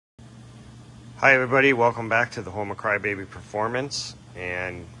Hi everybody, welcome back to the home of Krybaby Performance,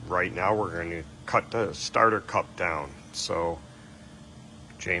 and right now we're going to cut the starter cup down. So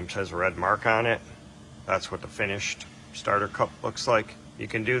James has a red mark on it. That's what the finished starter cup looks like. You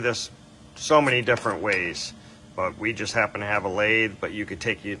can do this so many different ways, but we just happen to have a lathe, but you could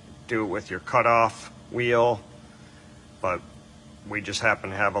do it with your cutoff wheel, but we just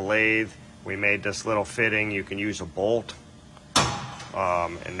happen to have a lathe. We made this little fitting. You can use a bolt,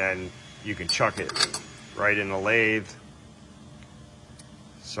 and then you can chuck it right in the lathe.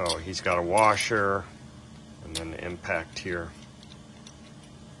 So he's got a washer and then the impact here.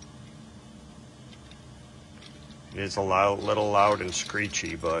 It is a little loud and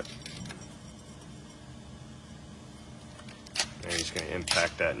screechy, but and he's going to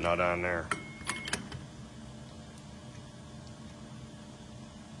impact that nut on there.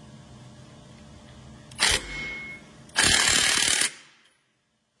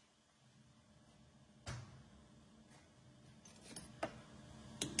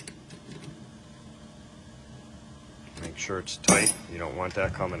 Make sure it's tight. You don't want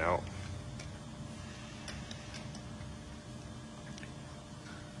that coming out.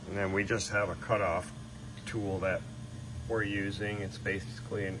 And then we just have a cutoff tool that we're using. It's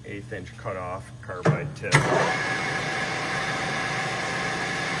basically an 1/8 inch cutoff carbide tip.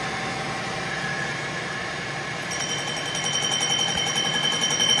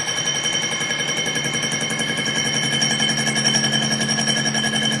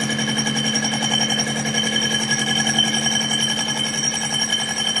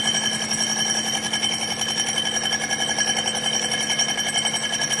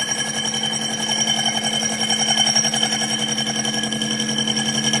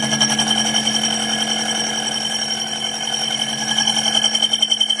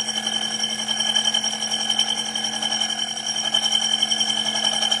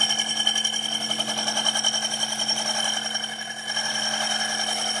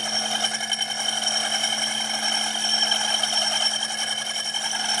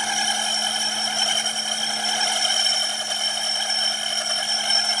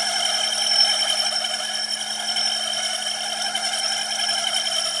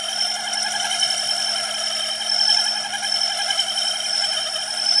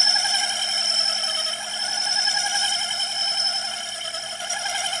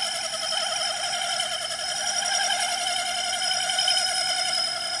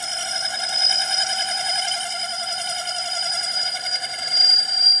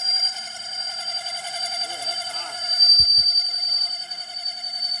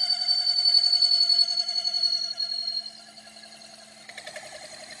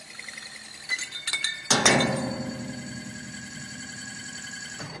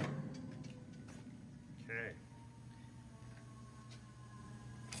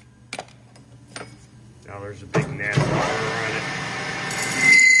 Now there's a big Nascar on it.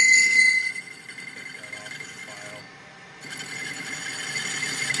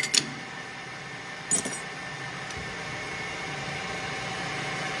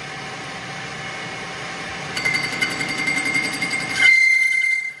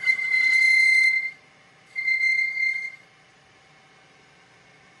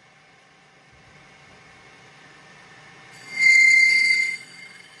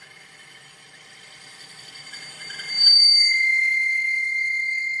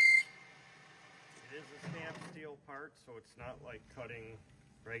 Part, so it's not like cutting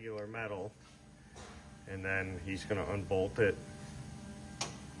regular metal. And then he's going to unbolt it,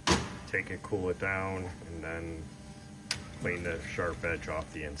 take it, cool it down, and then clean the sharp edge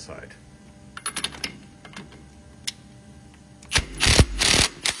off the inside.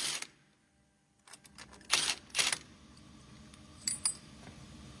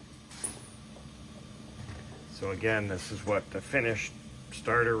 So again, this is what the finished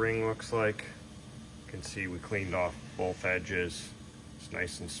starter ring looks like. You can see we cleaned off both edges. It's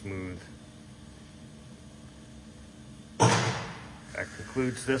nice and smooth. That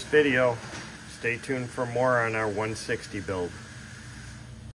concludes this video. Stay tuned for more on our 160 build.